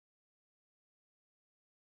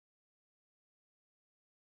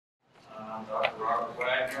Robert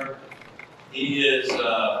Wagner. He is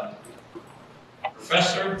a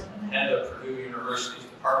professor and head of Purdue University's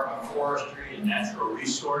Department of Forestry and Natural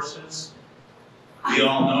Resources. We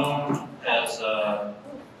all know him as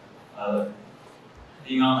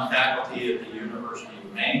being on the faculty at the University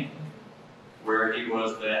of Maine, where he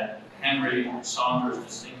was the Henry Saunders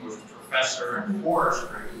Distinguished Professor in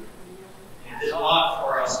Forestry. He did a lot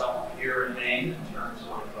for us up here in Maine in terms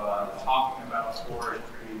of talking about forestry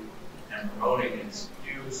and promoting its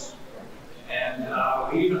use.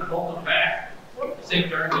 And we even pulled him back, I think,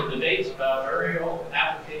 during the debates about very old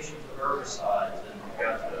applications of herbicides, and we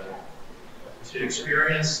got to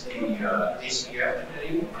experience the ACF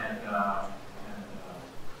committee and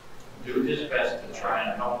do his best to try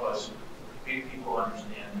and help us make people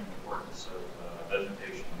understand the importance of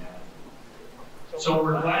vegetation management. So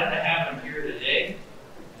we're glad to have him here today.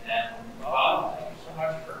 And Bob, thank you so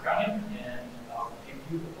much for coming, and I'll give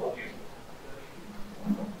you the floor.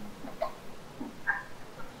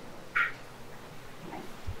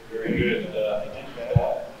 Very good. Thank you for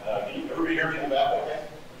that. Can everybody hear me in the back okay?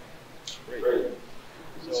 Great.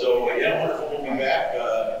 So, yeah, wonderful to be back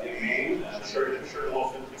in Maine. Sure,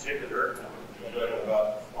 Sugarloaf in particular. I'm enjoying it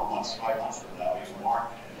about 4 months, 5 months from now, even more.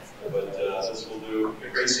 But this will do a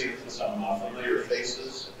great seeing some familiar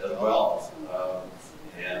faces as well.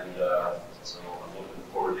 So I'm looking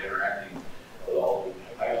forward to interacting with all of you.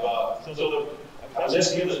 I was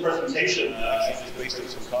asked to give this presentation just based on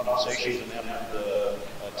some conversations and then the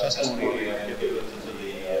testimony I give it to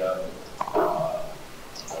the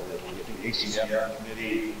ACF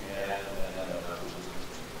committee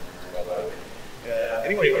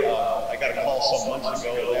anyway, I got a call some months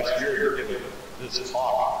ago last year to give this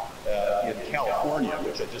talk in California,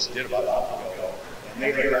 which I just did about a month ago. And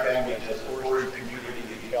they recognized me as a forestry community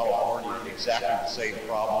in California, exactly the same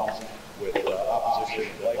problems with opposition to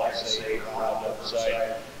glyphosate, Roundup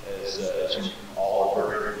herbicide, as you all are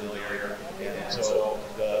very familiar. And so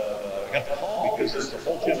I got the call because there's a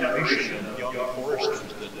whole generation of young foresters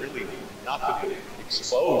that really not been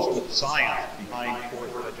exposed to the science behind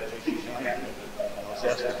forest vegetation management. And I was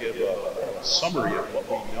asked to give a summary of what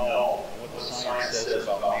we know, what the science says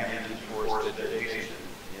about managing forest vegetation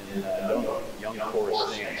in young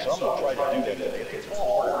forest stands. So I'm going to try to do that today. It's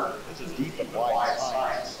all order. This is deep and wide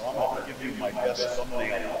science. So I'm going to give you my best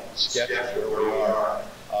thumbnail sketch of where we are.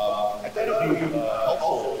 I thought it would be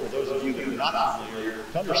helpful for those of you that are not familiar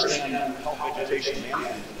to understand how vegetation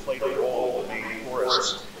management has played a role in the Maine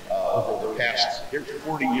forest over the past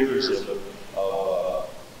 40 years of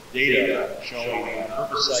data showing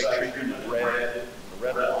herbicide treatment in red, the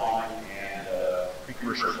red line, and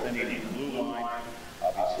pre-commercial thinning in the blue line,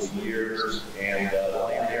 obviously years, and the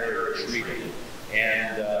land area treated.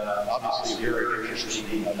 And obviously a very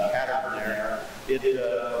interesting pattern there.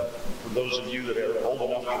 For those of you that are old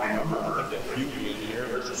enough to remember, I think a few of you in here,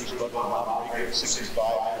 University of Maine, 65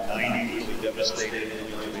 to 90, really devastated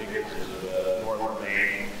millions of acres of northern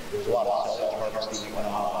Maine. There was a lot of silage harvesting going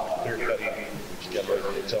on, clear cutting, which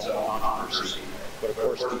generated its own controversy. But of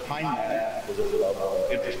course, behind that was an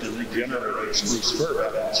interest in regenerating spruce fir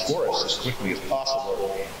back in its forest as quickly as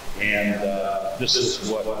possible. And this is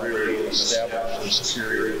what really established this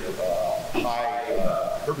period of high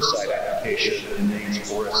herbicide application in Maine's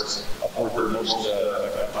forests, upward of most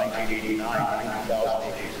 1989,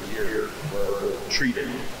 90,000 acres a year were treated.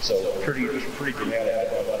 So pretty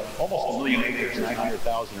dramatic. Almost 1 million acres,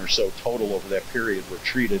 900,000 or so total over that period were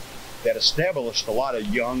treated. That established a lot of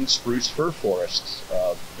young spruce fir forests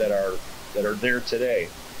that are there today.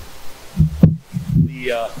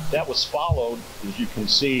 That was followed, as you can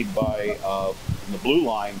see, by in the blue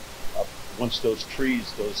line. Once those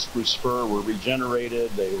trees, those spruce fir, were regenerated,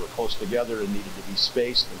 they were close together and needed to be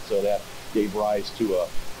spaced, and so that gave rise to a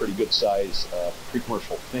pretty good size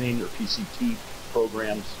pre-commercial thinning or PCT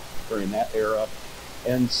programs during that era.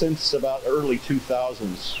 And since about early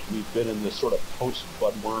 2000s, we've been in this sort of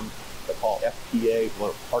post-budworm, they call FPA,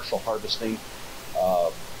 partial harvesting,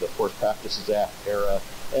 the Forest Practices Act era,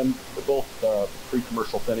 and both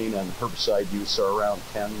pre-commercial thinning and herbicide use are around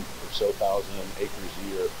 10 or so thousand acres a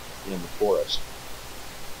year in the forest.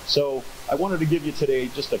 So I wanted to give you today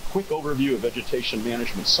just a quick overview of vegetation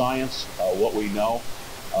management science, what we know.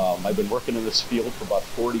 I've been working in this field for about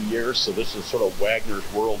 40 years, so this is sort of Wagner's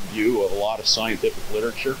worldview of a lot of scientific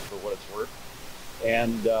literature, for what it's worth.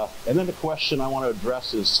 And then the question I want to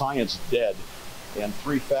address is science dead, and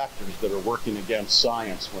 3 factors that are working against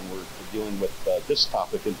science when we're dealing with this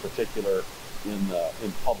topic in particular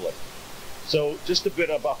in public. So just a bit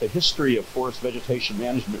about the history of forest vegetation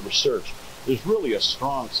management research. There's really a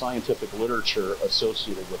strong scientific literature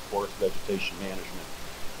associated with forest vegetation management.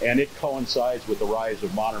 And it coincides with the rise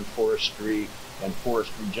of modern forestry and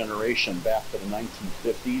forest regeneration back to the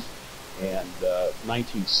 1950s and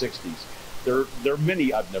 1960s. There are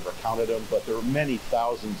many, I've never counted them, but there are many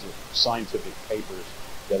thousands of scientific papers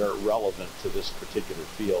that are relevant to this particular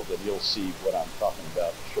field, and you'll see what I'm talking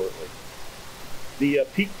about shortly. The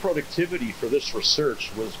peak productivity for this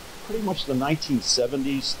research was pretty much the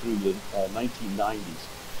 1970s through the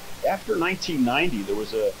 1990s. After 1990, there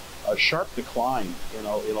was a sharp decline in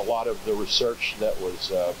a lot of the research that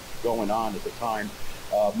was going on at the time,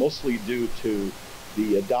 mostly due to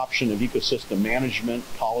the adoption of ecosystem management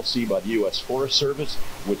policy by the U.S. Forest Service,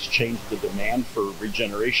 which changed the demand for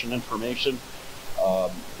regeneration information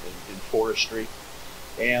in forestry,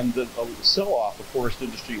 and the sell-off of forest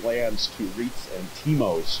industry lands to REITs and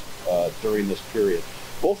TIMOs during this period.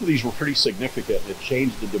 Both of these were pretty significant. It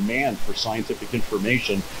changed the demand for scientific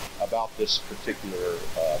information about this particular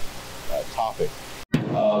topic.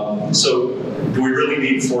 So, do we really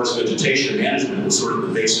need forest vegetation management was sort of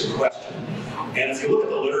the basic question. And if you look at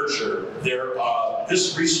the literature,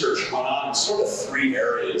 this research went on in sort of three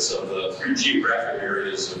areas of the three geographic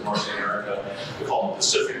areas of North America. We call them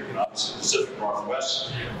Pacific, obviously Pacific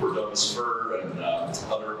Northwest, where Douglas fir and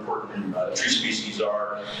other important tree species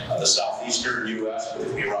are. The southeastern U.S.,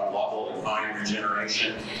 particularly around loblolly pine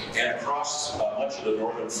regeneration, and across much of the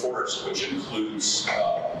northern forest, which includes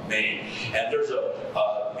Maine. And there's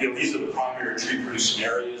these are the primary tree producing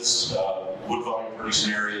areas, wood volume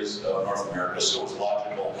producing areas of North America, so it's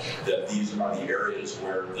logical that these are the areas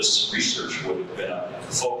where this research would have been a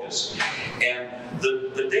focus. And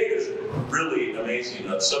the data is really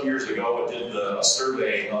amazing. Some years ago, I did a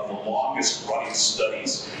survey of the longest running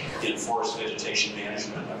studies in forest vegetation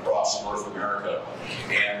management across North America.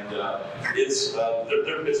 And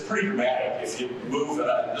it's pretty dramatic. If you move,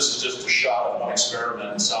 and this is just a shot of one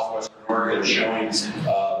experiment in southwestern Oregon showing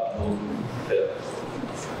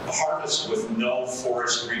harvest with no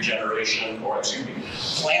forest regeneration, or excuse me,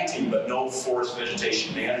 planting but no forest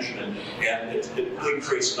vegetation management, and it really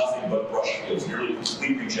creates nothing but brush fields, nearly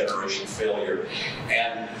complete regeneration failure.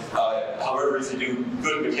 And however, if you do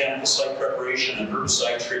good mechanical site preparation and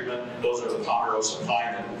herbicide treatment, those are the ponderosa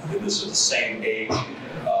pine, and this is the same age,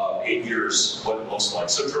 8 years, what it looks like.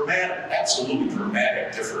 So dramatic, absolutely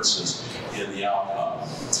dramatic differences in the outcome.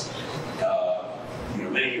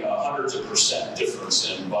 Many hundreds of % difference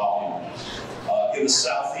in volume. In the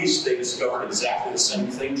southeast, they discovered exactly the same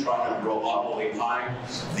thing, trying to grow loblolly pine.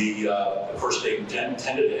 Of course, they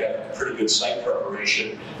tended to have pretty good site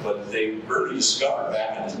preparation, but they early discovered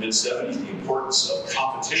back in the mid-70s the importance of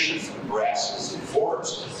competition for the grasses and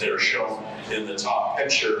forests that are shown in the top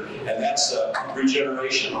picture, and that's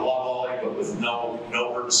regeneration of loblolly, but with no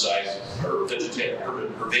herbicide or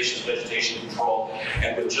herbaceous vegetation control.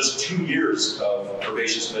 And with just 2 years of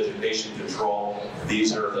herbaceous vegetation control,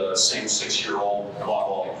 these are the same 6-year-old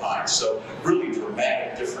loblolly pines. So really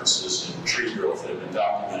dramatic differences in tree growth that have been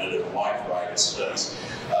documented in a wide variety of studies.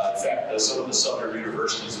 In fact, some of the southern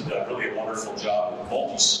universities have done really a wonderful job with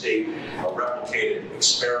multi-state replicated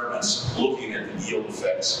experiments looking at the yield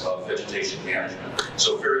effects of vegetation management.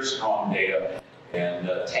 So very strong data, and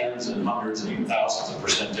tens and hundreds and even thousands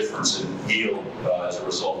of % difference in yield as a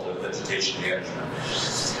result of vegetation management.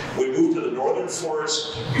 We moved to the northern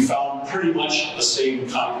forest. We found pretty much the same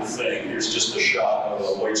kind of thing. Here's just a shot of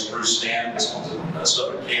a white spruce stand. This one's in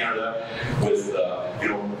southern Canada with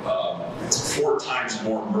 4 times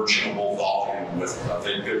more merchantable volume with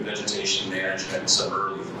good vegetation management, some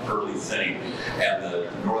early thinning. And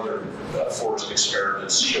the northern forest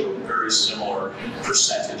experiments showed very similar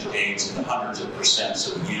percentage gains in the hundreds of %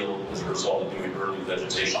 of yield as a result of doing early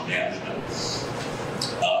vegetation management.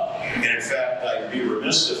 And in fact, I'd be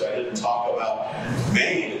remiss if I didn't talk about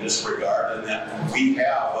Maine in this regard, and that we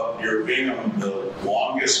have up near Bingham the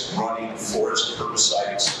longest running forest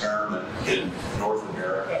herbicide experiment in North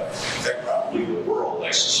America. In fact, probably the world,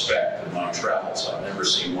 I suspect, in my travels. I've never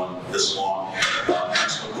seen one this long.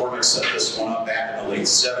 McCormick set this one up back in the late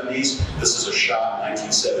 70s. This is a shot in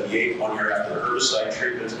 1978, 1 year after the herbicide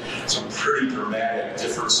treatment. Some pretty dramatic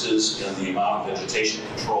differences in the amount of vegetation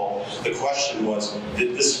control. The question was,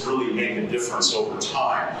 did this really make a difference over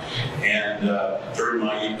time? And during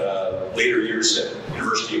my later years at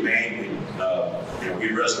University of Maine,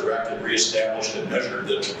 we resurrected, reestablished, and measured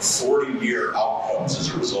the 40-year outcomes as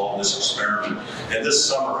a result of this experiment. And this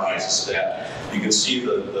summarizes that. You can see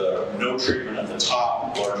the no treatment at the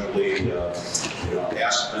top, largely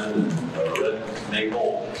aspen, red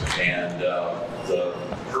maple, and the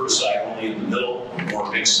herbicide only in the middle, more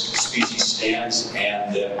mixed species stands,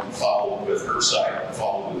 and then followed with herbicide,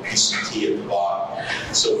 followed with PCT at the bottom.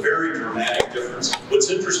 So very dramatic difference. What's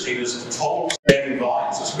interesting is the total standing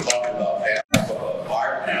volumes, as we're talking about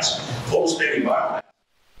biomass, total standing biomass.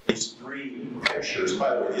 These three pictures,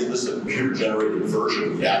 by the way, this is a computer-generated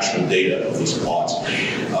version of the actual data of these plots,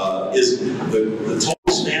 is the total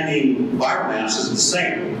standing biomass is the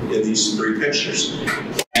same in these three pictures.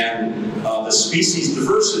 And the species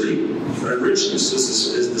diversity or richness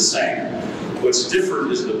is the same. What's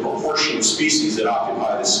different is the proportion of species that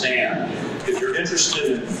occupy the stand. If you're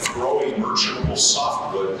interested in growing merchantable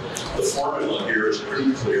softwood, the formula here is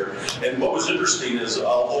pretty clear. And what was interesting is,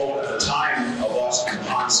 although at the time of Boston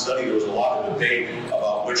Pond study, there was a lot of debate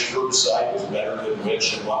about which herbicide was better than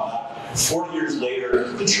which and whatnot, 40 years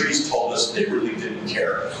later, the trees told us they really didn't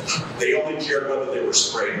care. They only cared whether they were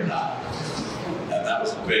sprayed or not. And that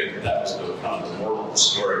was the kind of the moral of the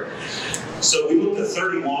story. So we looked at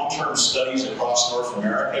 30 long-term studies across North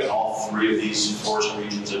America in all three of these forest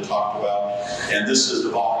regions I talked about. And this is the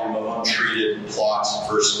volume of untreated plots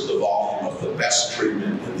versus the volume of the best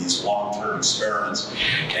treatment in these long-term experiments.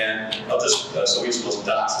 And I'll just, so each of those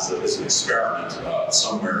dots is an experiment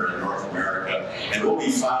somewhere in North America. And what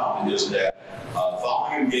we found is that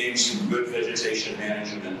volume gains from good vegetation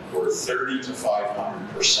management were 30 to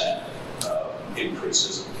 500%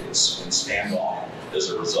 increases in stand volume as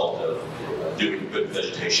a result of doing good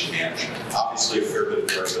vegetation management. Obviously, a fair bit of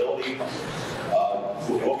variability.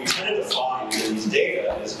 What we tended to find in these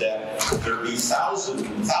data is that there would be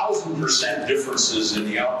 1,000% differences in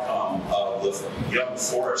the outcome of the young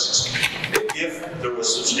forests if there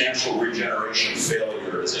was substantial regeneration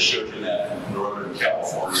failure, as I showed you in that Northern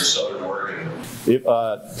California, Southern Oregon.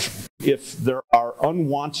 If there are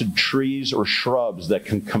unwanted trees or shrubs that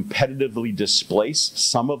can competitively displace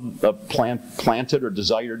some of the planted or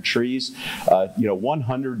desired trees,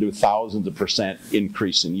 100 to thousands of percent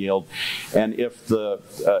increase in yield. And if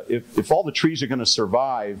all the trees are going to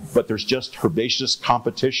survive, but there's just herbaceous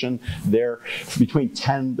competition, there between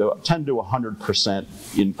 10 to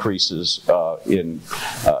 100% increases in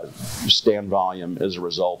stand volume as a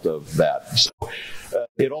result of that. So,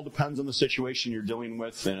 it all depends on the situation you're dealing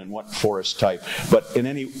with and in what forest type. But in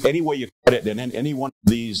any way you cut it, in any one of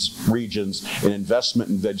these regions, an investment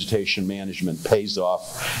in vegetation management pays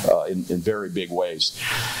off in very big ways.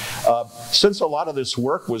 Since a lot of this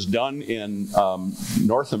work was done in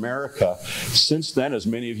North America, since then, as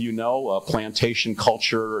many of you know, plantation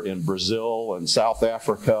culture in Brazil and South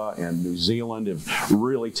Africa and New Zealand have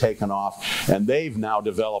really taken off, and they've now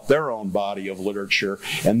developed their own body of literature,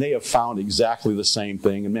 and they have found exactly the same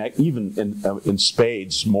thing. And even in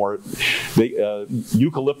spades, more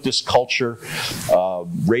eucalyptus culture,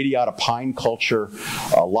 radiata pine culture,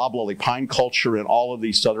 loblolly pine culture in all of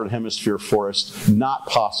these southern hemisphere forests, not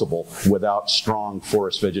possible without strong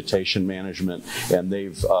forest vegetation management, and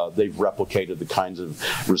they've replicated the kinds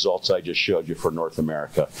of results I just showed you for North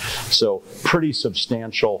America. So pretty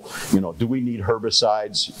substantial. Do we need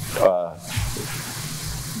herbicides?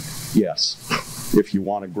 Yes, if you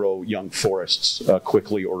want to grow young forests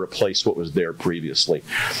quickly or replace what was there previously.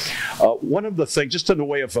 One of the things, just in the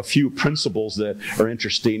way of a few principles that are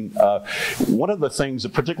interesting, one of the things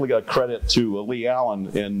that particularly got credit to Lee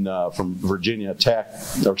Allen from Virginia Tech,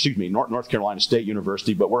 or excuse me, North Carolina State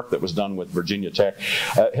University, but work that was done with Virginia Tech,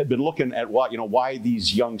 had been looking at why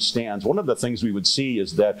these young stands. One of the things we would see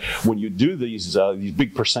is that when you do these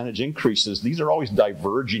big percentage increases, these are always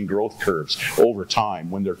diverging growth curves over time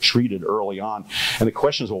when they're treated early on. And the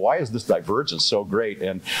question is, well, why is this divergence so great?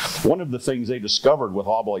 And one of the things they discovered with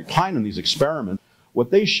loblolly pine in these experiments,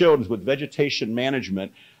 what they showed is with vegetation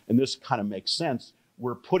management, and this kind of makes sense,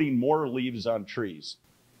 we're putting more leaves on trees.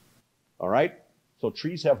 All right? So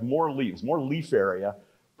trees have more leaves, more leaf area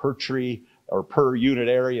per tree or per unit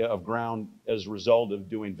area of ground as a result of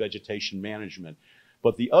doing vegetation management.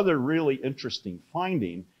 But the other really interesting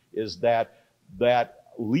finding is that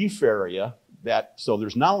leaf area, so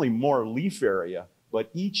there's not only more leaf area,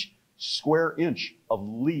 but each square inch of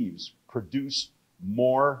leaves produce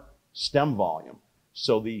more stem volume.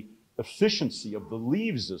 So the efficiency of the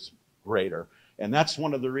leaves is greater. And that's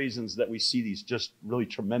one of the reasons that we see these just really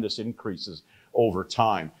tremendous increases over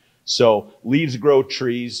time. So leaves grow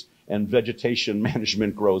trees, and vegetation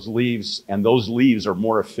management grows leaves, and those leaves are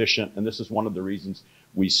more efficient. And this is one of the reasons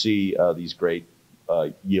we see these great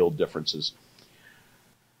yield differences.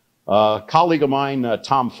 A colleague of mine,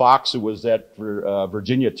 Tom Fox, who was at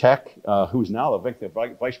Virginia Tech, who's now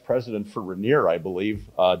the vice president for Rainier, I believe,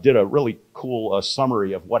 did a really cool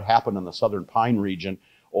summary of what happened in the Southern Pine region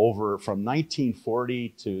over from 1940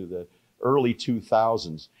 to the early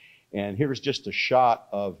 2000s. And here's just a shot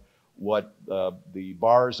of what the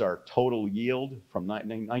bars are total yield from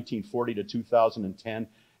 1940 to 2010,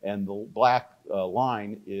 and the black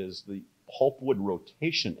line is the pulpwood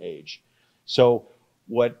rotation age. So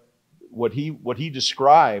what he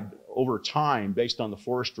described over time, based on the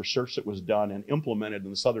forest research that was done and implemented in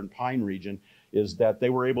the Southern Pine region, is that they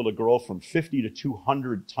were able to grow from 50 to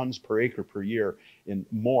 200 tons per acre per year in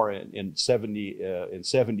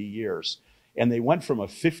 70 years. And they went from a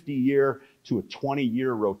 50-year to a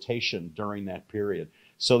 20-year rotation during that period.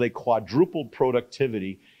 So they quadrupled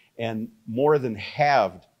productivity and more than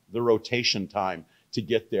halved the rotation time to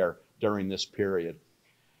get there during this period.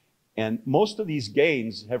 And most of these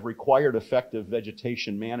gains have required effective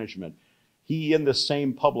vegetation management. He, in the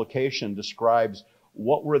same publication, describes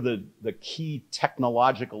what were the key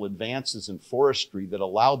technological advances in forestry that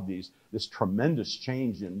allowed this tremendous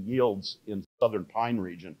change in yields in the Southern Pine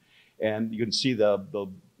region. And you can see the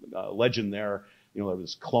legend there. You know, there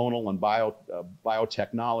was clonal and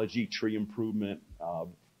biotechnology, tree improvement,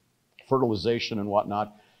 fertilization, and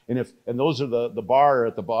whatnot. And those are the bar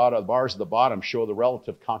at the bottom, the bars at the bottom show the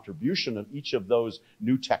relative contribution of each of those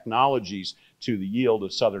new technologies to the yield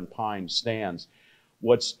of Southern pine stands.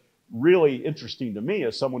 What's really interesting to me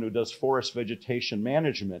as someone who does forest vegetation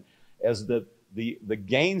management is that the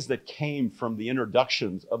gains that came from the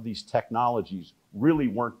introductions of these technologies really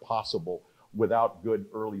weren't possible without good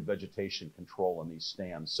early vegetation control in these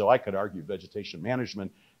stands. So I could argue vegetation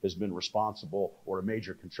management has been responsible or a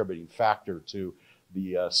major contributing factor to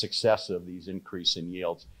the success of these increase in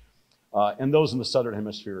yields. And those in the Southern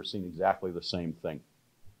Hemisphere are seeing exactly the same thing.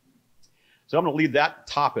 So I'm going to leave that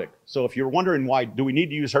topic. So if you're wondering why do we need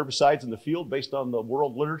to use herbicides in the field based on the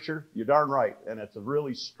world literature, you're darn right. And it's a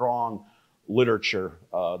really strong literature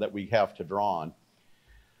that we have to draw on.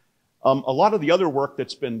 A lot of the other work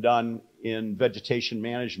that's been done in vegetation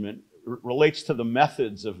management relates to the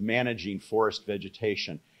methods of managing forest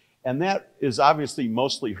vegetation. And that is obviously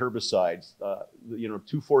mostly herbicides.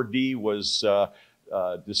 2,4-D was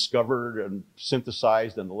discovered and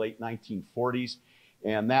synthesized in the late 1940s.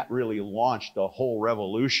 And that really launched a whole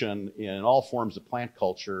revolution in all forms of plant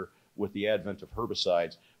culture with the advent of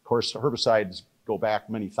herbicides. Of course, herbicides go back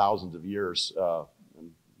many thousands of years,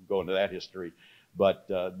 and go into that history. But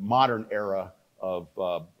modern era of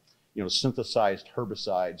synthesized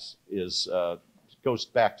herbicides goes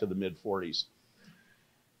back to the mid-40s.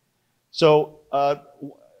 So,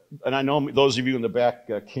 and I know those of you in the back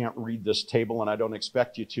can't read this table, and I don't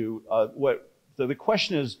expect you to. The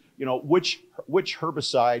question is, which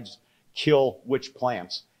herbicides kill which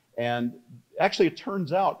plants? And actually, it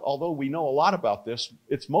turns out, although we know a lot about this,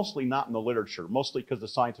 it's mostly not in the literature, mostly because the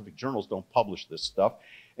scientific journals don't publish this stuff.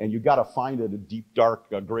 And you've got to find it in deep, dark,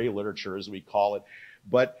 gray literature, as we call it.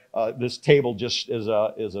 But this table just is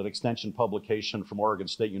an extension publication from Oregon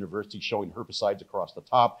State University showing herbicides across the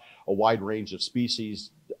top, a wide range of species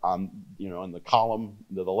on the column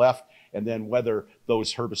to the left, and then whether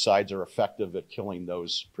those herbicides are effective at killing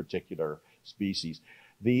those particular species.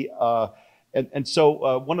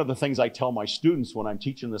 So one of the things I tell my students when I'm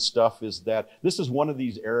teaching this stuff is that this is one of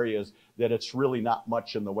these areas that it's really not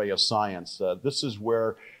much in the way of science. This is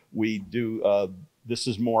where we do, this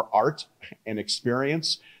is more art and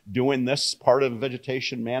experience doing this part of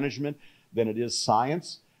vegetation management than it is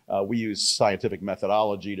science. We use scientific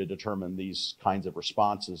methodology to determine these kinds of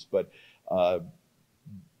responses, but as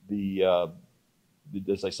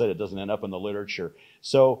I said, it doesn't end up in the literature.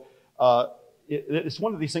 So it's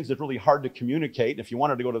one of these things that's really hard to communicate. If you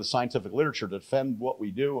wanted to go to the scientific literature to defend what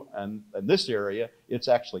we do and in this area, it's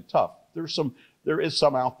actually tough. There is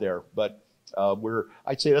some out there, but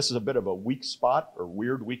I'd say this is a bit of a weak spot or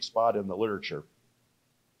weird weak spot in the literature.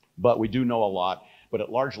 But we do know a lot, but it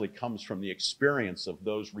largely comes from the experience of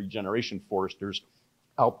those regeneration foresters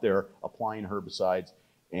out there applying herbicides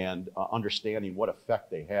and understanding what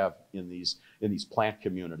effect they have in these plant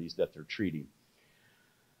communities that they're treating.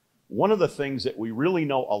 One of the things that we really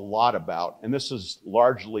know a lot about, and this is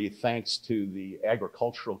largely thanks to the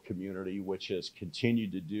agricultural community, which has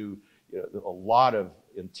continued to do a lot of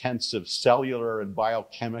intensive cellular and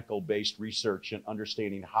biochemical-based research in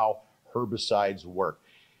understanding how herbicides work.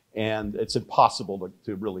 And it's impossible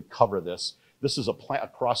to really cover this. This is a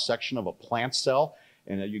cross-section of a plant cell,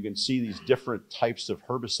 and you can see these different types of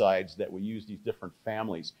herbicides that we use, these different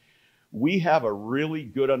families. We have a really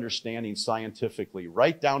good understanding scientifically,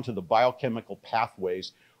 right down to the biochemical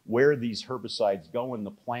pathways, where these herbicides go in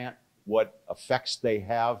the plant, what effects they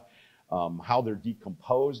have, how they're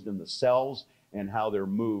decomposed in the cells, and how they're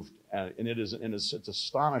moved. And it's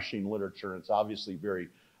astonishing literature. It's obviously very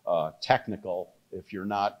technical if you're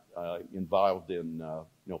not involved in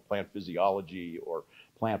plant physiology or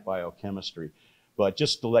plant biochemistry. But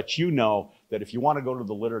just to let you know that if you want to go to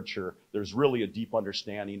the literature, there's really a deep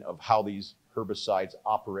understanding of how these herbicides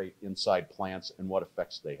operate inside plants and what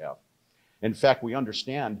effects they have. In fact, we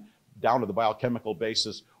understand down to the biochemical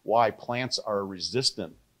basis why plants are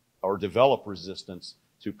resistant or develop resistance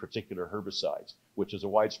to particular herbicides, which is a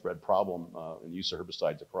widespread problem in use of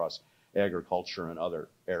herbicides across agriculture and other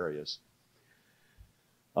areas.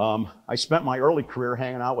 I spent my early career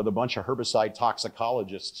hanging out with a bunch of herbicide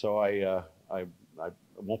toxicologists, so I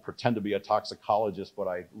won't pretend to be a toxicologist, but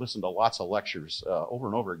I listened to lots of lectures over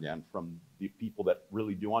and over again from the people that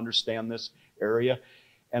really do understand this area.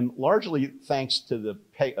 And largely thanks to the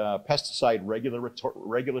pesticide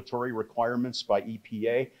regulatory requirements by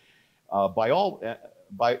EPA,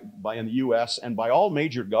 in the US and by all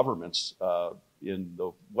major governments in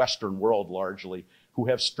the Western world largely, who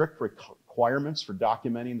have strict requirements for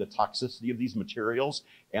documenting the toxicity of these materials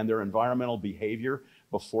and their environmental behavior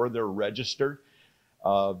before they're registered.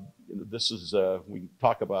 This is, we can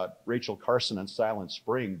talk about Rachel Carson and Silent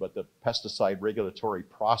Spring, but the pesticide regulatory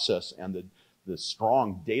process and the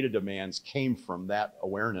strong data demands came from that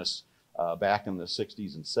awareness back in the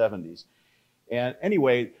 60s and 70s. And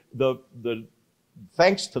anyway,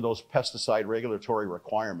 thanks to those pesticide regulatory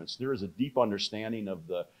requirements, there is a deep understanding of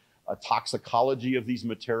the toxicology of these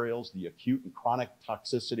materials, the acute and chronic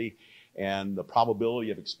toxicity, and the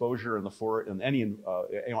probability of exposure in any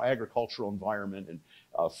agricultural environment, and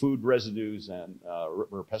food residues and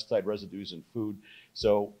or pesticide residues in food.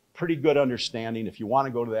 So pretty good understanding. If you want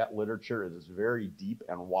to go to that literature, it is very deep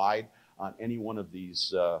and wide on any one of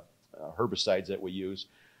these herbicides that we use.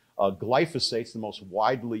 Glyphosate's the most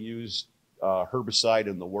widely used herbicide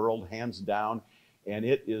in the world, hands down, and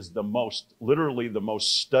it is literally the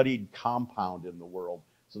most studied compound in the world.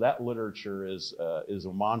 So that literature is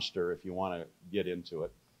a monster if you want to get into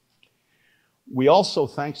it. We also,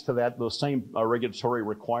 thanks to those same regulatory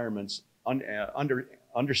requirements,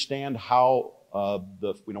 understand how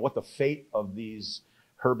what the fate of these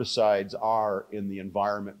herbicides are in the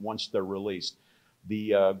environment once they're released.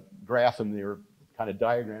 The graph in the kind of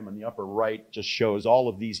diagram in the upper right just shows all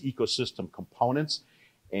of these ecosystem components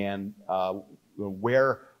and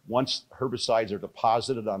where once herbicides are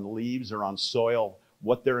deposited on leaves or on soil,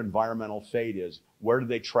 what their environmental fate is, where do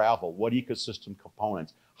they travel, what ecosystem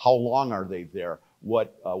components, how long are they there,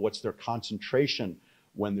 what's their concentration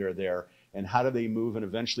when they're there, and how do they move and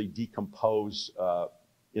eventually decompose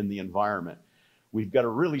in the environment. We've got a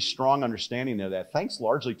really strong understanding of that, thanks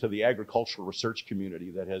largely to the agricultural research community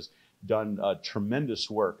that has done tremendous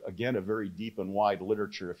work. Again, a very deep and wide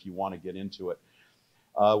literature if you want to get into it.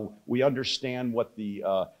 We understand what the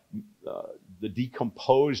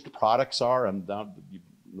decomposed products are, and I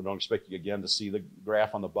don't expect you again to see the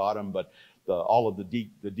graph on the bottom, but all of the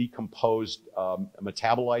decomposed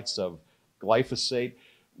metabolites of glyphosate.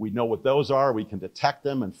 We know what those are. We can detect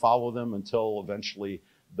them and follow them until eventually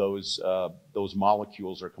those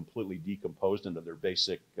molecules are completely decomposed into their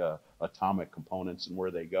basic atomic components and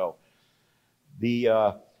where they go.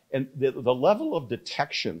 The level of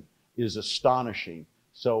detection is astonishing.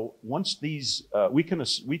 So once these, we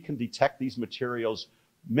can detect these materials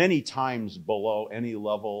many times below any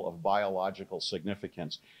level of biological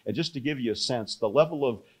significance. And just to give you a sense, the level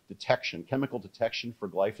of detection, chemical detection for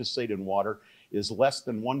glyphosate in water is less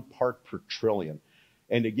than 1 part per trillion.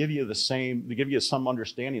 And to give you some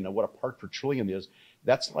understanding of what a part per trillion is,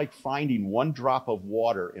 that's like finding 1 drop of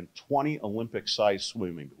water in 20 Olympic-sized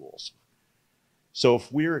swimming pools. So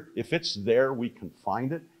if it's there, we can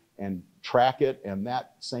find it and track it, and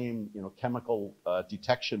that same chemical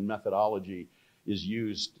detection methodology is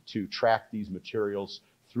used to track these materials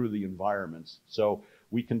through the environments. So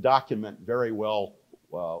we can document very well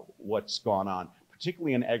what's gone on,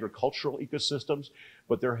 particularly in agricultural ecosystems,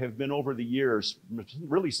 but there have been over the years,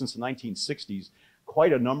 really since the 1960s,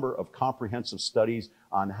 quite a number of comprehensive studies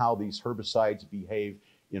on how these herbicides behave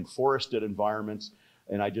in forested environments.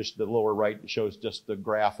 And the lower right shows just the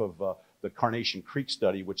graph of the Carnation Creek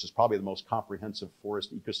study, which is probably the most comprehensive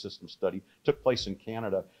forest ecosystem study. Took place in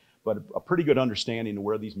Canada, but a pretty good understanding of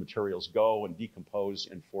where these materials go and decompose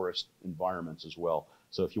in forest environments as well.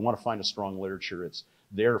 So if you want to find a strong literature, it's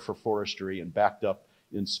there for forestry and backed up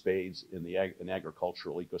in spades in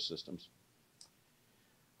agricultural ecosystems.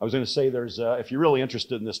 I was going to say there's, if you're really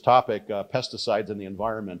interested in this topic, Pesticides in the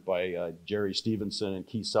Environment by Jerry Stevenson and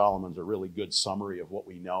Keith Solomon is a really good summary of what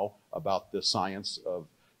we know about the science of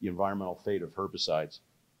the environmental fate of herbicides.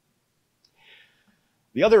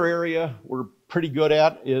 The other area we're pretty good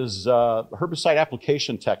at is herbicide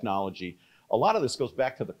application technology. A lot of this goes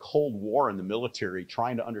back to the Cold War in the military,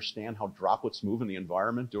 trying to understand how droplets move in the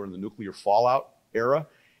environment during the nuclear fallout era.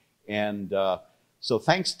 And so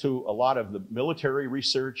thanks to a lot of the military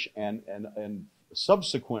research and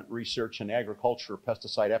subsequent research in agriculture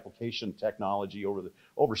pesticide application technology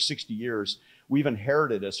over 60 years, we've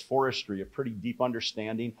inherited as forestry a pretty deep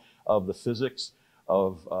understanding of the physics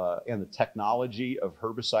of and the technology of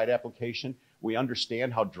herbicide application. We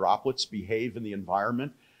understand how droplets behave in the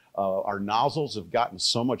environment. Our nozzles have gotten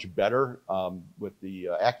so much better with the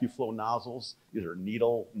AccuFlow nozzles. These are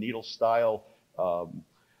needle style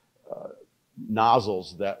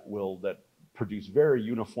nozzles that produce very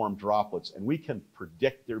uniform droplets, and we can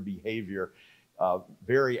predict their behavior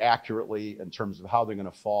very accurately in terms of how they're going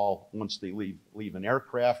to fall once they leave an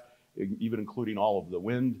aircraft, even including all of the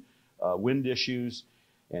wind issues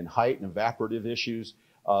and height and evaporative issues.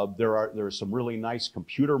 There are some really nice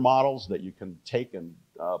computer models that you can take and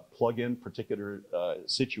plug in particular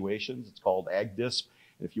situations. It's called AgDisp.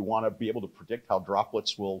 And if you want to be able to predict how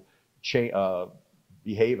droplets will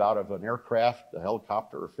behave out of an aircraft, a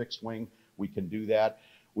helicopter or fixed wing, we can do that.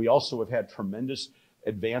 We also have had tremendous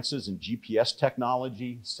advances in GPS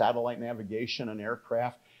technology, satellite navigation and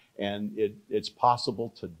aircraft, and it's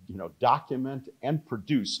possible to document and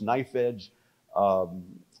produce knife edge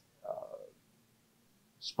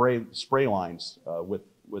spray lines with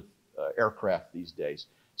aircraft these days.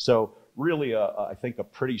 So really, I think a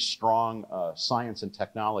pretty strong science and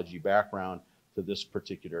technology background to this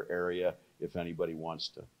particular area, if anybody wants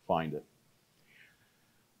to find it.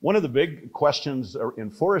 One of the big questions in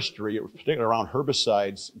forestry, particularly around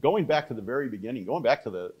herbicides, going back to the very beginning, going back to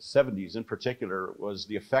the 70s in particular, was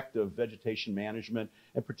the effect of vegetation management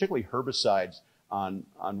and particularly herbicides on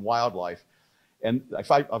wildlife. And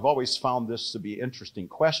I've always found this to be an interesting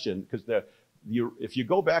question because if you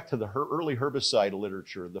go back to the early herbicide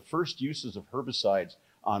literature, the first uses of herbicides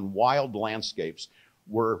on wild landscapes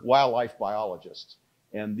were wildlife biologists.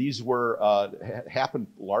 And these happened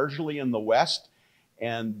largely in the West,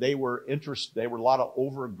 and they were a lot of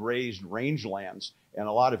overgrazed rangelands and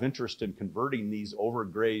a lot of interest in converting these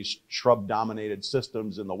overgrazed shrub-dominated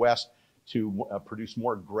systems in the West to produce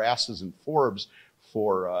more grasses and forbs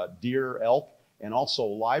for deer, elk, and also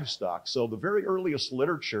livestock. So the very earliest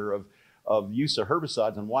literature of use of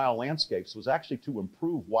herbicides on wild landscapes was actually to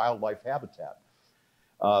improve wildlife habitat.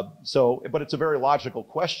 But it's a very logical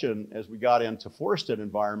question as we got into forested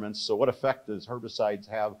environments. So what effect do herbicides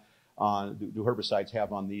have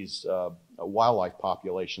on these wildlife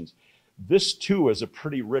populations? This too is a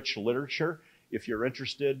pretty rich literature if you're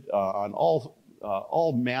interested on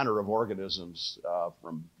all manner of organisms,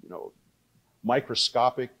 from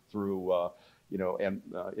microscopic through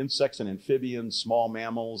insects and amphibians, small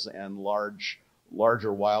mammals, and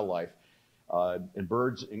larger wildlife, and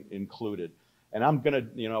birds included. And I'm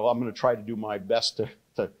gonna try to do my best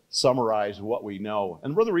to summarize what we know.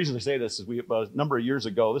 And one of the reasons I say this is a number of years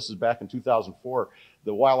ago, this is back in 2004,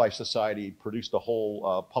 the Wildlife Society produced a whole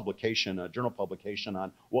a journal publication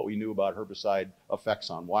on what we knew about herbicide effects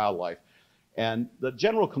on wildlife. And the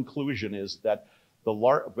general conclusion is that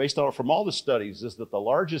based on from all the studies, is that the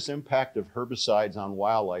largest impact of herbicides on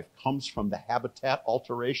wildlife comes from the habitat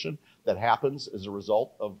alteration that happens as a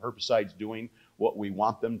result of herbicides doing what we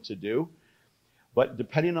want them to do. But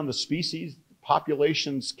depending on the species,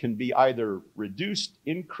 populations can be either reduced,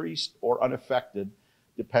 increased, or unaffected,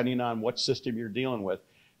 depending on what system you're dealing with.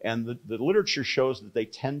 And the literature shows that they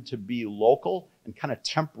tend to be local and kind of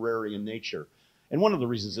temporary in nature. And one of the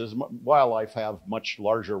reasons is wildlife have much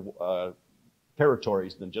larger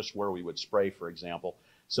territories than just where we would spray, for example.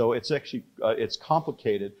 So it's actually, it's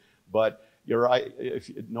complicated, but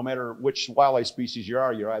no matter which wildlife species you're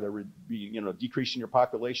either decreasing your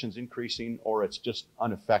populations, increasing, or it's just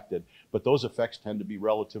unaffected. But those effects tend to be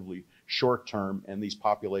relatively short term, and these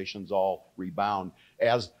populations all rebound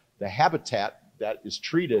as the habitat that is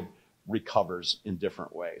treated recovers in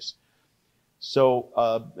different ways.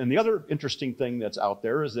 So, and the other interesting thing that's out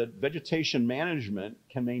there is that vegetation management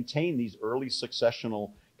can maintain these early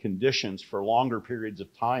successional conditions for longer periods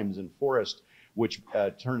of times in forest, which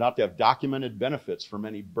turned out to have documented benefits for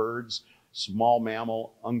many birds, small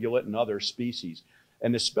mammal, ungulate, and other species.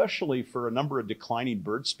 And especially for a number of declining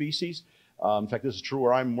bird species. In fact, this is true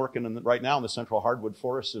where I'm working right now in the central hardwood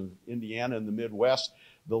forests of Indiana and the Midwest.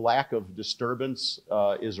 the lack of disturbance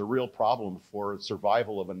is a real problem for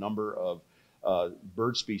survival of a number of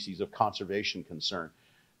bird species of conservation concern.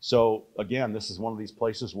 So again, this is one of these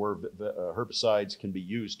places where herbicides can be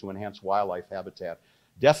used to enhance wildlife habitat.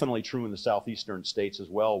 Definitely true in the southeastern states as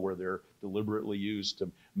well, where they're deliberately used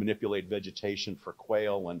to manipulate vegetation for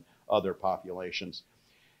quail and other populations.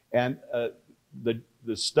 And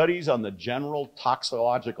the studies on the general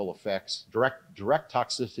toxicological effects, direct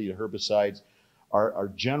toxicity to herbicides,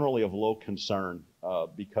 are generally of low concern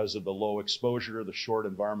because of the low exposure, the short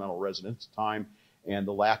environmental residence time, and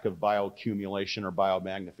the lack of bioaccumulation or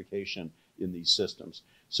biomagnification in these systems.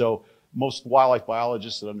 So most wildlife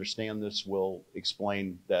biologists that understand this will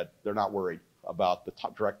explain that they're not worried about the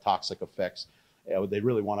direct toxic effects. They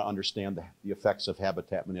really want to understand the effects of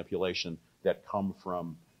habitat manipulation that come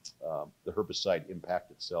from the herbicide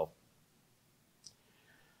impact itself.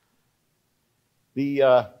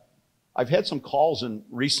 I've had some calls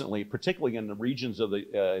recently, particularly in the regions of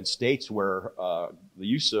in states where the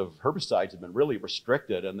use of herbicides have been really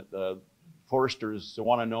restricted, and foresters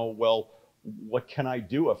want to know, well, what can I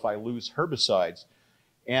do if I lose herbicides?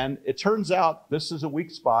 And it turns out this is a weak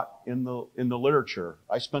spot in the literature.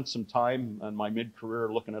 I spent some time in my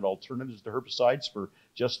mid-career looking at alternatives to herbicides for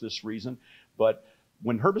just this reason. But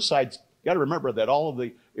when herbicides, you got to remember that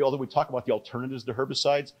although we talk about the alternatives to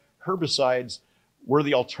herbicides, herbicides were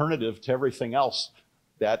the alternative to everything else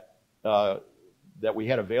that we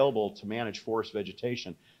had available to manage forest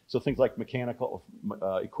vegetation. So things like mechanical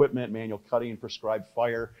equipment, manual cutting, prescribed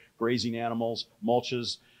fire, grazing animals,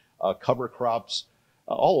 mulches, cover crops,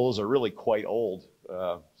 all of those are really quite old.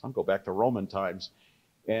 Some go back to Roman times.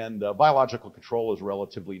 And biological control is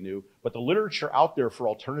relatively new. But the literature out there for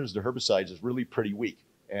alternatives to herbicides is really pretty weak.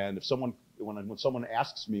 And if when someone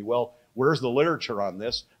asks me, well, where's the literature on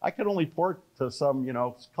this? I can only point to some,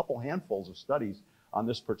 a couple handfuls of studies on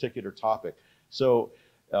this particular topic. So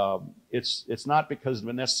it's not because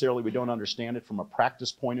necessarily we don't understand it from a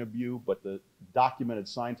practice point of view, but the documented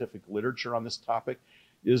scientific literature on this topic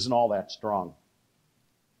isn't all that strong.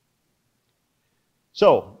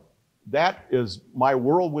 So that is my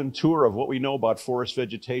whirlwind tour of what we know about forest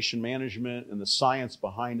vegetation management and the science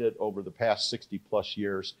behind it over the past 60 plus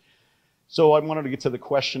years. So I wanted to get to the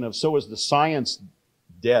question of, so is the science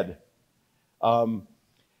dead? Of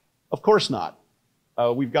course not.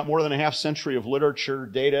 We've got more than a half century of literature,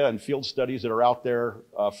 data, and field studies that are out there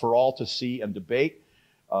for all to see and debate.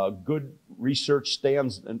 Good research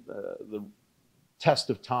stands the test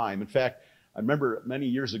of time. In fact, I remember many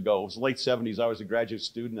years ago, it was the late 70s, I was a graduate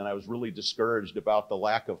student, and I was really discouraged about the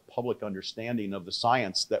lack of public understanding of the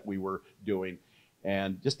science that we were doing.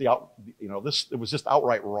 And just it was just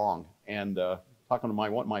outright wrong. And talking to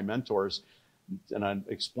my mentors, and I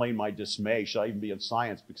explained my dismay, should I even be in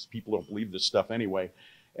science, because people don't believe this stuff anyway.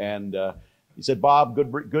 And he said, Bob,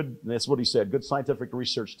 good, that's what he said, good scientific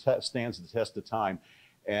research stands the test of time.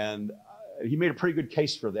 And he made a pretty good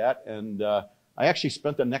case for that. And I actually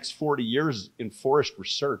spent the next 40 years in forest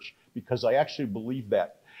research because I actually believed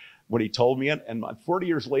that, what he told me. And 40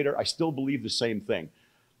 years later, I still believe the same thing.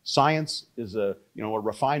 Science is a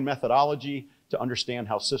refined methodology to understand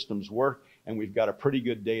how systems work, and we've got a pretty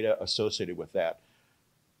good data associated with that.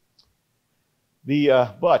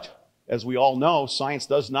 But as we all know, science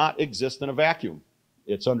does not exist in a vacuum.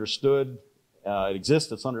 It's understood, it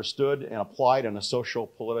exists, it's understood and applied in a social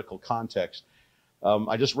political context.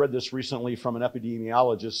 I just read this recently from an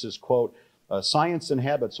epidemiologist, his quote, science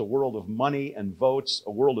inhabits a world of money and votes,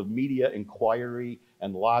 a world of media inquiry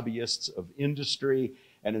and lobbyists, of industry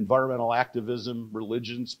and environmental activism,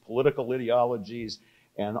 religions, political ideologies,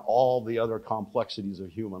 and all the other complexities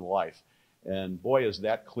of human life. And boy, is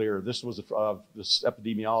that clear. This was this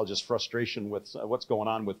epidemiologist's frustration with what's going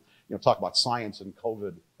on with, talk about science and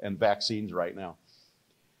COVID and vaccines right now.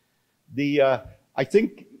 I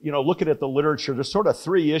think, looking at the literature, there's sort of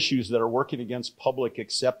three issues that are working against public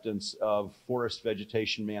acceptance of forest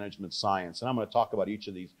vegetation management science. And I'm going to talk about each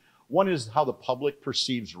of these. One is how the public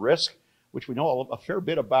perceives risk, which we know a fair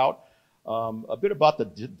bit about,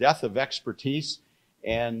 the death of expertise,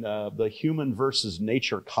 and the human versus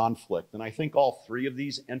nature conflict. And I think all three of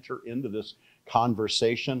these enter into this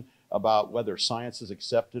conversation about whether science is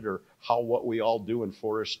accepted or how what we all do in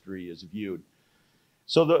forestry is viewed.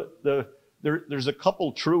 So there's a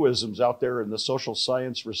couple truisms out there in the social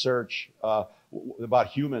science research about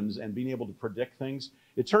humans and being able to predict things.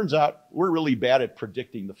 It turns out we're really bad at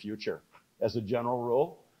predicting the future as a general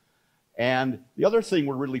rule. And the other thing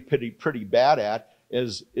we're really pretty bad at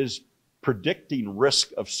is predicting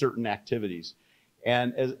risk of certain activities.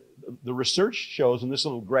 And as the research shows, and this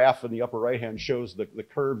little graph in the upper right hand shows the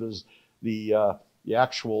curve is the the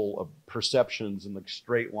actual perceptions in the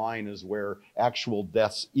straight line is where actual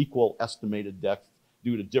deaths equal estimated deaths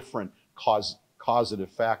due to different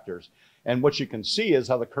causative factors. And what you can see is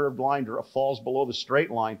how the curved line falls below the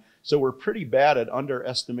straight line. So we're pretty bad at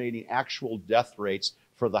underestimating actual death rates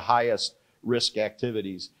for the highest risk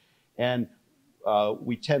activities. And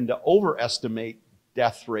we tend to overestimate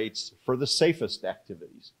death rates for the safest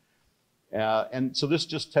activities. And so this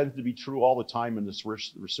just tends to be true all the time in this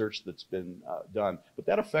research that's been done. But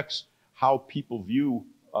that affects how people view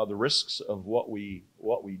the risks of what we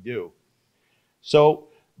do. So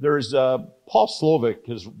there's Paul Slovic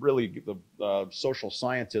is really the social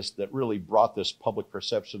scientist that really brought this public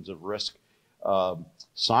perceptions of risk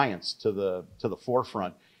science to the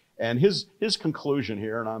forefront. And his conclusion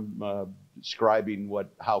here, and I'm describing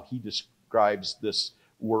how he describes this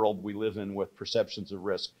world we live in with perceptions of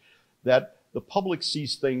risk, that the public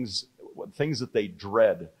sees things that they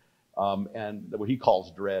dread, and what he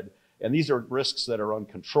calls dread. And these are risks that are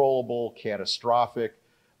uncontrollable, catastrophic,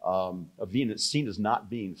 seen as not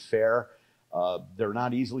being fair. They're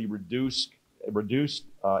not easily reduced.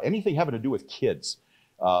 Anything having to do with kids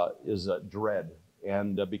is a dread,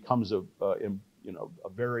 and becomes a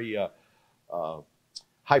very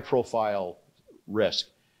high-profile risk.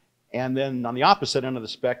 And then on the opposite end of the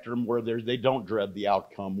spectrum, where they don't dread the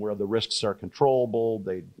outcome, where the risks are controllable,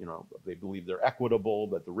 they believe they're equitable,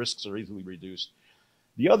 that the risks are easily reduced.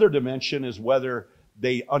 The other dimension is whether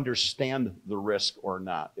they understand the risk or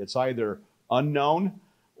not. It's either unknown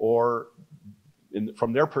or,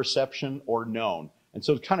 from their perception, or known. And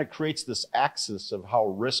so it kind of creates this axis of how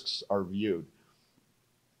risks are viewed.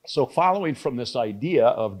 So following from this idea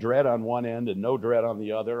of dread on one end and no dread on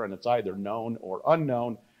the other, and it's either known or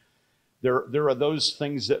unknown, there are those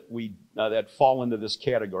things that that fall into this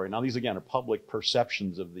category. Now, these again are public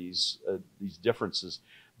perceptions of these differences,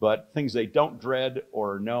 but things they don't dread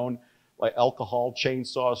or are known, like alcohol,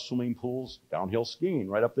 chainsaws, swimming pools, downhill skiing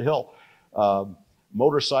right up the hill,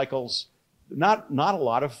 motorcycles. Not a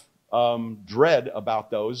lot of dread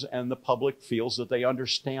about those, and the public feels that they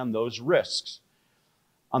understand those risks.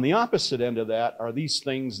 On the opposite end of that are these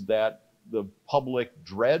things that the public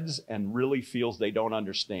dreads and really feels they don't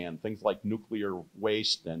understand. Things like nuclear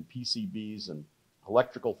waste and PCBs and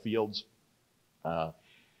electrical fields.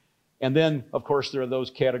 And then, of course, there are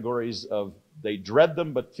those categories of they dread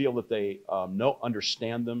them but feel that they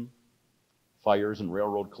understand them. Fires and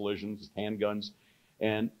railroad collisions, handguns.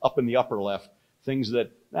 And up in the upper left, things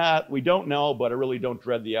that we don't know, but I really don't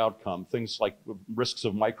dread the outcome. Things like risks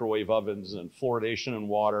of microwave ovens and fluoridation in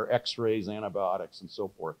water, x-rays, antibiotics, and so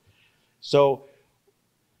forth. So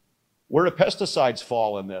where do pesticides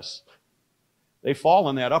fall in this? They fall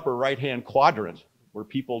in that upper right-hand quadrant where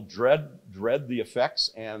people dread the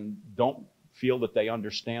effects and don't feel that they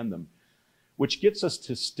understand them, which gets us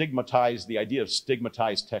to stigmatize the idea of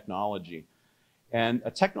stigmatized technology. And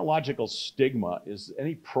a technological stigma is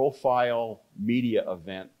any profile media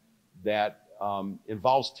event that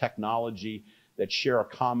involves technology that share a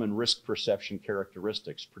common risk perception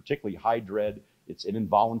characteristics, particularly high dread. It's an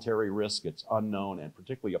involuntary risk, it's unknown, and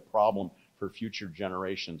particularly a problem for future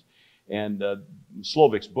generations. And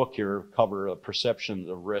Slovic's book here, Cover Perceptions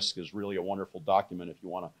of Risk, is really a wonderful document if you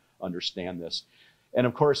want to understand this. And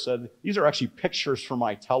of course, these are actually pictures from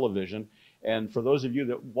my television. And for those of you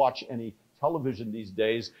that watch any television these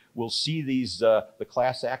days, will see these, the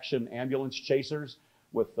class action ambulance chasers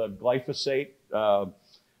with glyphosate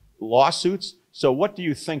lawsuits. So what do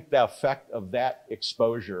you think the effect of that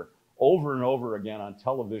exposure over and over again on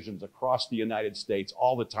televisions across the United States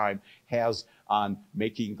all the time has on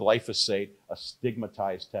making glyphosate a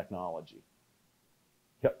stigmatized technology?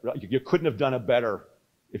 You couldn't have done a better,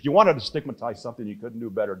 if you wanted to stigmatize something, you couldn't do a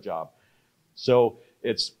better job. So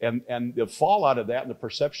it's, and the fallout of that and the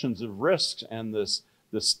perceptions of risks and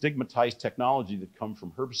the stigmatized technology that come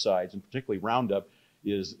from herbicides, and particularly Roundup,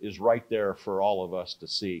 is right there for all of us to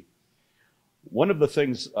see. One of the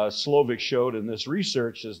things Slovic showed in this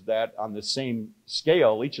research is that on the same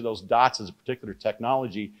scale, each of those dots is a particular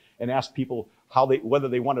technology, and asked people whether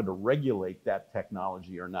they wanted to regulate that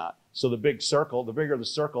technology or not. So the big circle, the bigger the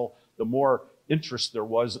circle, the more interest there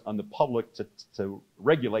was on the public to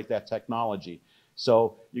regulate that technology.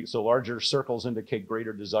 So larger circles indicate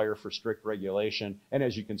greater desire for strict regulation. And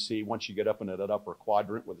as you can see, once you get up into that upper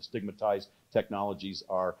quadrant where the stigmatized technologies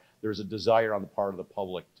are, there's a desire on the part of the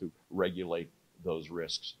public to regulate those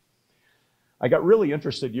risks. I got really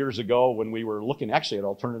interested years ago when we were looking actually at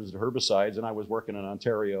alternatives to herbicides, and I was working in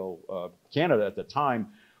Ontario, Canada at the time,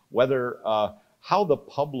 whether how the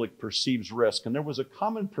public perceives risk. And there was a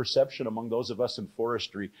common perception among those of us in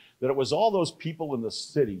forestry that it was all those people in the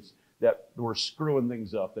cities that were screwing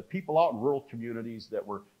things up, that people out in rural communities that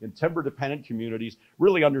were in timber-dependent communities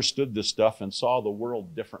really understood this stuff and saw the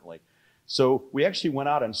world differently. So we actually went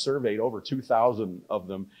out and surveyed over 2,000 of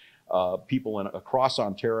them, people across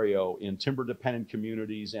Ontario in timber-dependent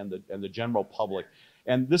communities and the general public.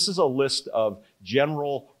 And this is a list of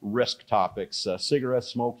general risk topics: cigarette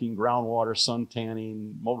smoking, groundwater, sun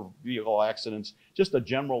tanning, motor vehicle accidents, just a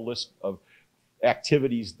general list of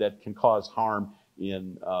activities that can cause harm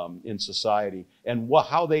in society, and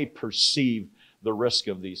how they perceive the risk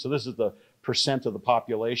of these. So this is the percent of the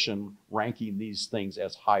population ranking these things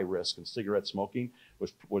as high risk, and cigarette smoking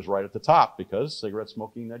was right at the top, because cigarette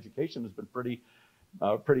smoking education has been pretty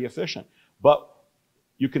efficient. But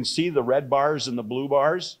you can see the red bars and the blue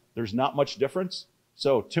bars. There's not much difference.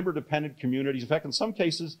 So timber-dependent communities, in fact, in some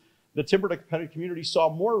cases, the timber-dependent community saw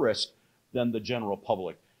more risk than the general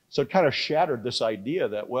public. So it kind of shattered this idea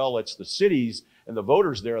that, well, it's the cities and the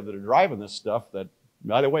voters there that are driving this stuff. That,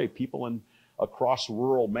 by the way, people across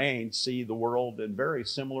rural Maine see the world in very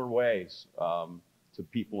similar ways to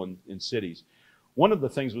people in cities. One of the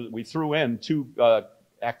things we threw in two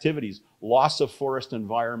activities: loss of forest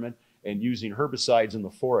environment and using herbicides in the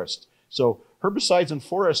forest. So herbicides in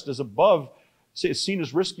forest is seen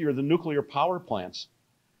as riskier than nuclear power plants.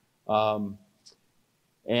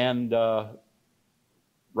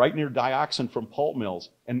 Right near dioxin from pulp mills.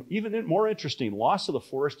 And even more interesting, loss of the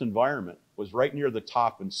forest environment was right near the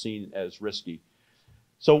top and seen as risky.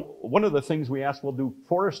 So one of the things we asked, well, do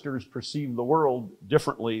foresters perceive the world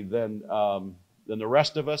differently than the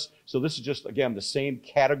rest of us? So this is just, again, the same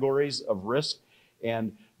categories of risk.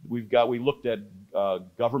 And we looked at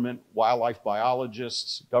government wildlife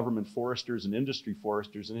biologists, government foresters, and industry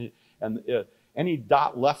foresters. And any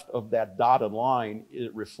dot left of that dotted line,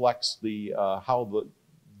 it reflects how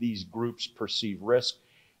these groups perceive risk.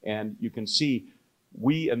 And you can see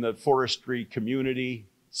we in the forestry community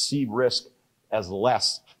see risk as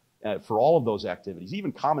less for all of those activities,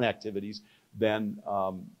 even common activities, than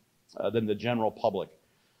the general public.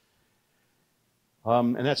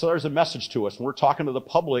 So there's a message to us. When we're talking to the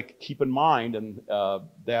public, keep in mind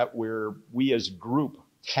that we as a group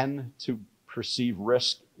tend to perceive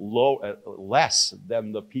risk less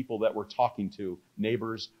than the people that we're talking to,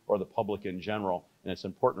 neighbors or the public in general. And it's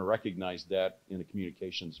important to recognize that in the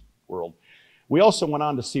communications world. We also went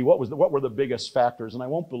on to see what were the biggest factors, and I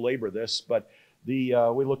won't belabor this, but we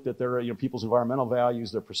looked at their people's environmental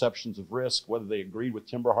values, their perceptions of risk, whether they agreed with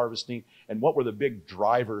timber harvesting, and what were the big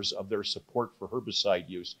drivers of their support for herbicide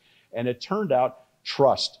use. And it turned out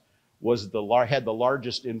trust had the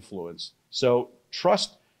largest influence. So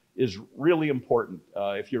trust is really important.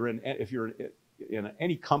 If you're in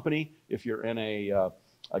any company, if you're in a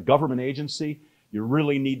government agency, you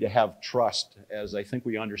really need to have trust, as I think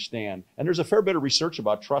we understand. And there's a fair bit of research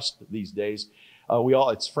about trust these days.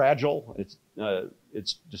 It's fragile.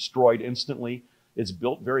 It's destroyed instantly. It's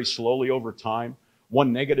built very slowly over time.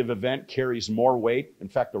 One negative event carries more weight. In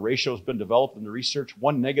fact, the ratio has been developed in the research.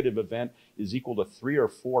 One negative event is equal to 3 or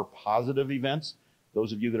 4 positive events.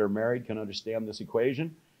 Those of you that are married can understand this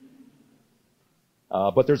equation.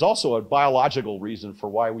 But there's also a biological reason for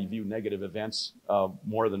why we view negative events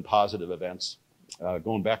more than positive events.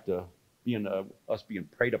 Going back to us being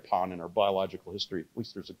preyed upon in our biological history. At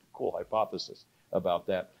least there's a cool hypothesis about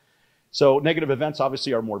that. So negative events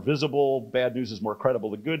obviously are more visible. Bad news is more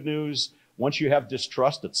credible than good news. Once you have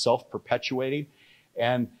distrust, it's self-perpetuating.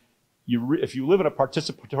 And if you live in a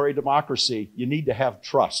participatory democracy, you need to have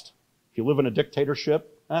trust. If you live in a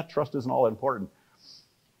dictatorship, trust isn't all important.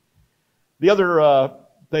 The other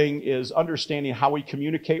thing is understanding how we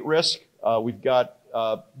communicate risk. We've got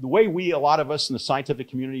the way a lot of us in the scientific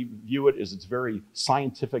community view it is it's very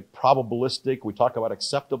scientific, probabilistic. We talk about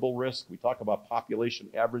acceptable risk. We talk about population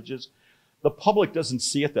averages. The public doesn't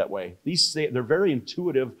see it that way. They're very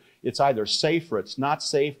intuitive. It's either safe or it's not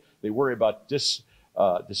safe. They worry about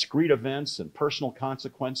discrete events and personal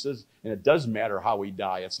consequences, and it does matter how we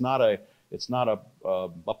die. It's not a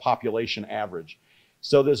population average.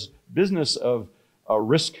 So this business of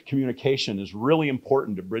risk communication is really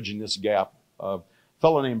important to bridging this gap. A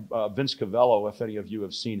fellow named Vince Cavello, if any of you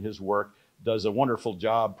have seen his work, does a wonderful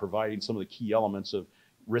job providing some of the key elements of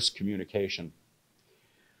risk communication.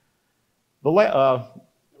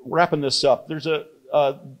 Wrapping this up, there's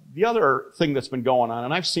the other thing that's been going on,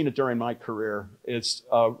 and I've seen it during my career, is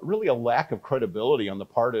really a lack of credibility on the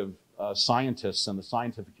part of scientists and the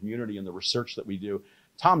scientific community and the research that we do.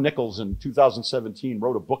 Tom Nichols in 2017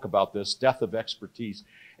 wrote a book about this, Death of Expertise,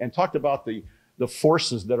 and talked about the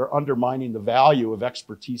forces that are undermining the value of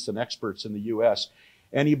expertise and experts in the U.S.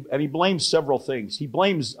 And he blames several things. He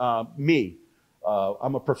blames me.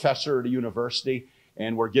 I'm a professor at a university,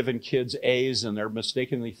 and we're giving kids A's, and they're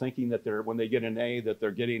mistakenly thinking that when they get an A, that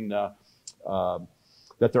they're getting, that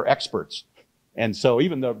they're experts. And so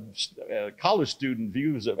even the college student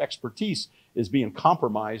views of expertise is being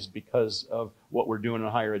compromised because of what we're doing in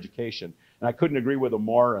higher education. And I couldn't agree with them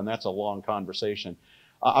more, and that's a long conversation.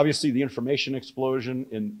 Obviously, the information explosion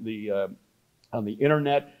in on the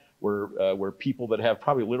internet, where people that have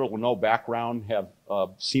probably little or no background have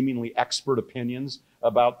seemingly expert opinions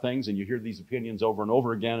about things, and you hear these opinions over and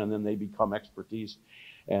over again, and then they become expertise,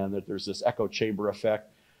 and that there's this echo chamber effect,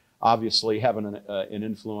 obviously having an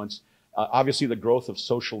influence. Obviously, the growth of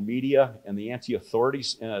social media and the anti-authority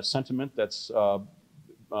sentiment that's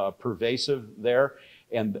pervasive there,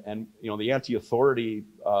 and you know, the anti-authority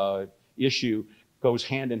issue goes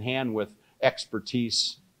hand in hand with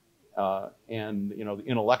expertise and, you know, the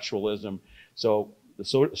intellectualism. So the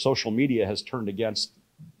social media has turned against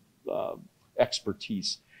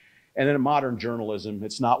expertise. And then in modern journalism,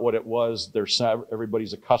 it's not what it was.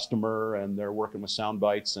 Everybody's a customer, and they're working with sound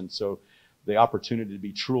bites, and so the opportunity to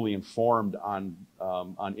be truly informed on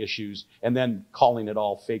issues, and then calling it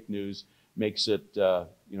all fake news makes it,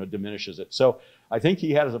 you know, diminishes it. So I think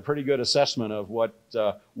he has a pretty good assessment of what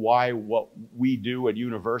we do at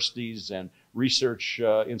universities and research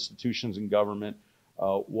institutions and government,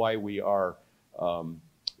 why we are,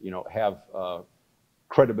 you know, have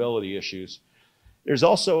credibility issues. There's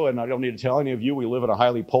also, and I don't need to tell any of you, we live in a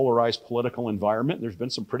highly polarized political environment. There's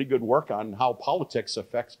been some pretty good work on how politics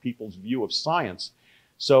affects people's view of science.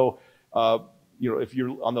 So, you know, if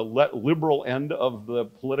you're on the liberal end of the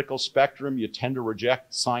political spectrum, you tend to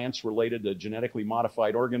reject science related to genetically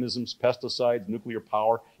modified organisms, pesticides, nuclear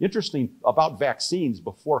power. Interesting about vaccines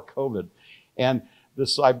before COVID. And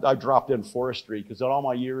this, I dropped in forestry because in all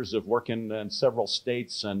my years of working in several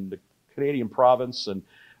states and the Canadian province and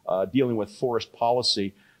dealing with forest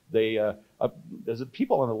policy,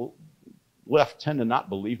 people on the left tend to not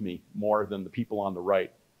believe me more than the people on the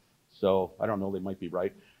right. So I don't know, they might be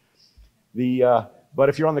right. But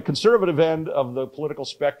if you're on the conservative end of the political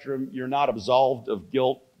spectrum, you're not absolved of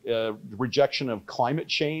guilt, rejection of climate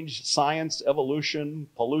change, science, evolution,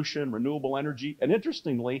 pollution, renewable energy. And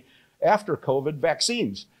interestingly, after COVID,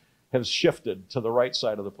 vaccines have shifted to the right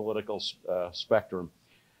side of the political spectrum.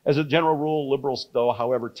 As a general rule, liberals, though,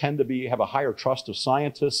 however, tend to have a higher trust of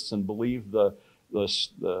scientists and believe the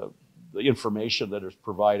information that is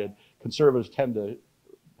provided. Conservatives tend to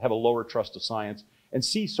have a lower trust of science and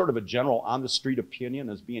see sort of a general on-the-street opinion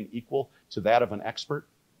as being equal to that of an expert.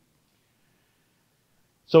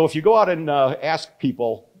 So if you go out and ask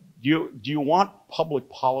people, do you want public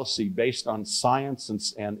policy based on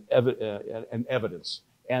science and evidence?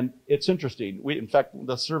 And it's interesting. In fact,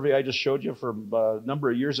 the survey I just showed you from a number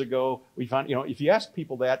of years ago, we found, you know, if you ask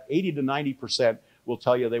people that, 80 to 90% will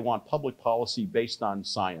tell you they want public policy based on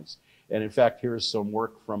science. And in fact, here's some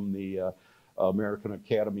work from the American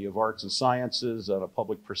Academy of Arts and Sciences on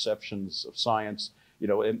public perceptions of science, you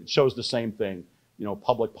know, and it shows the same thing. You know,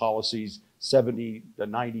 public policies, 70 to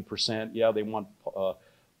 90%, yeah, they want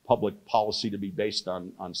public policy to be based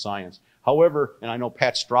on science. However, and I know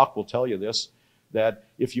Pat Strzok will tell you this, that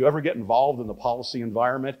if you ever get involved in the policy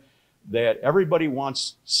environment, that everybody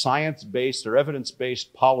wants science-based or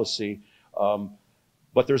evidence-based policy,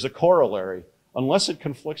 but there's a corollary, unless it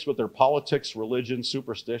conflicts with their politics, religion,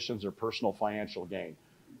 superstitions, or personal financial gain.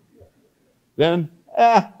 Then,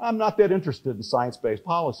 I'm not that interested in science-based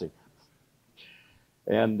policy.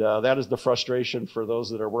 And that is the frustration for those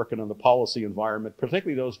that are working in the policy environment,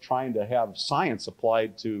 particularly those trying to have science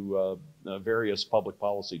applied to various public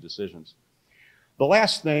policy decisions. The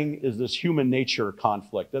last thing is this human nature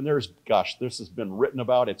conflict. And there's, gosh, this has been written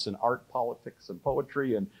about. It's in art, politics, and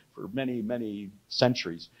poetry, and for many, many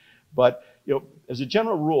centuries. But, you know, as a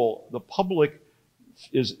general rule, the public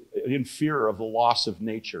is in fear of the loss of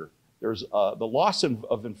nature. There's the loss of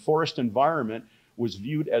a forest environment was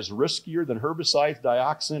viewed as riskier than herbicides,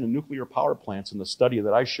 dioxin, and nuclear power plants in the study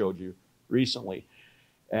that I showed you recently,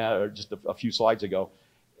 just a few slides ago.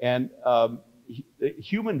 And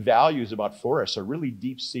human values about forests are really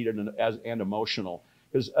deep-seated and emotional.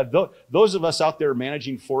 Because those of us out there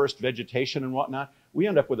managing forest vegetation and whatnot, we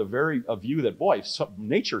end up with a view that, boy,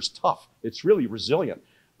 nature's tough. It's really resilient.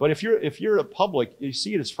 But if you're a public, you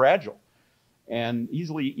see it as fragile and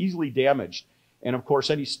easily damaged. And of course,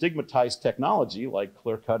 any stigmatized technology like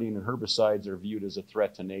clear cutting and herbicides are viewed as a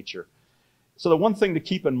threat to nature. So the one thing to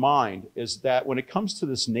keep in mind is that when it comes to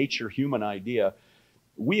this nature-human idea,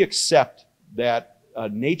 we accept that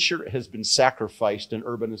nature has been sacrificed in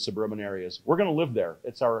urban and suburban areas. We're going to live there.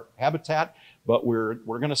 It's our habitat, but we're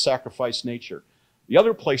going to sacrifice nature. The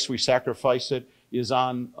other place we sacrifice it is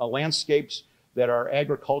on landscapes that are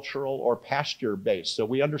agricultural or pasture-based. So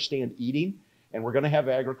we understand eating, and we're going to have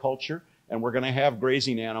agriculture, and we're going to have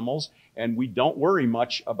grazing animals, and we don't worry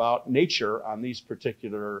much about nature on these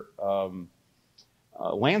particular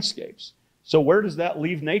landscapes. So where does that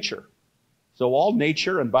leave nature? So all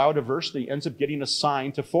nature and biodiversity ends up getting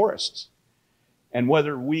assigned to forests. And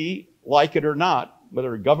whether we like it or not,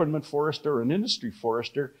 whether a government forester or an industry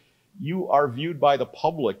forester, you are viewed by the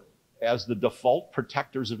public as the default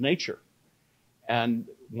protectors of nature. And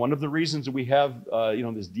one of the reasons we have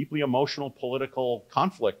this deeply emotional political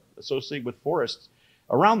conflict associated with forests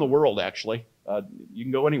around the world, actually, you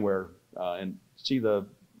can go anywhere and see the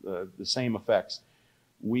same effects.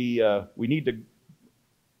 We need to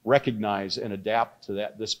recognize and adapt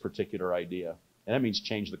to this particular idea. And that means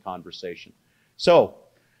change the conversation. So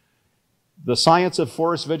the science of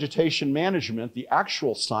forest vegetation management, the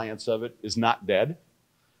actual science of it, is not dead.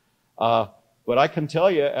 But I can tell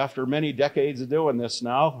you, after many decades of doing this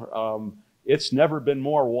now, it's never been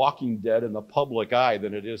more walking dead in the public eye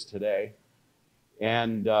than it is today.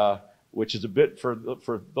 And which is a bit,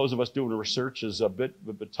 for those of us doing research, is a bit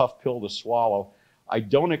of a tough pill to swallow. I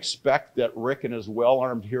don't expect that Rick and his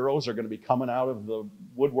well-armed heroes are going to be coming out of the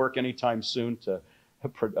woodwork anytime soon to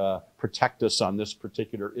protect us on this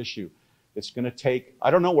particular issue. It's going to take, I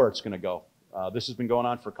don't know where it's going to go. This has been going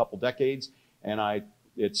on for a couple decades, and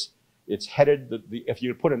it's headed, if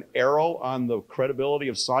you put an arrow on the credibility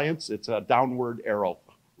of science, it's a downward arrow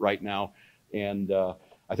right now. And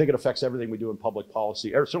I think it affects everything we do in public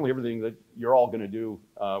policy, or certainly everything that you're all going to do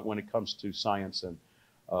when it comes to science and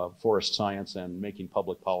forest science and making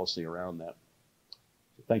public policy around that.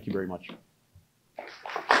 So thank you very much.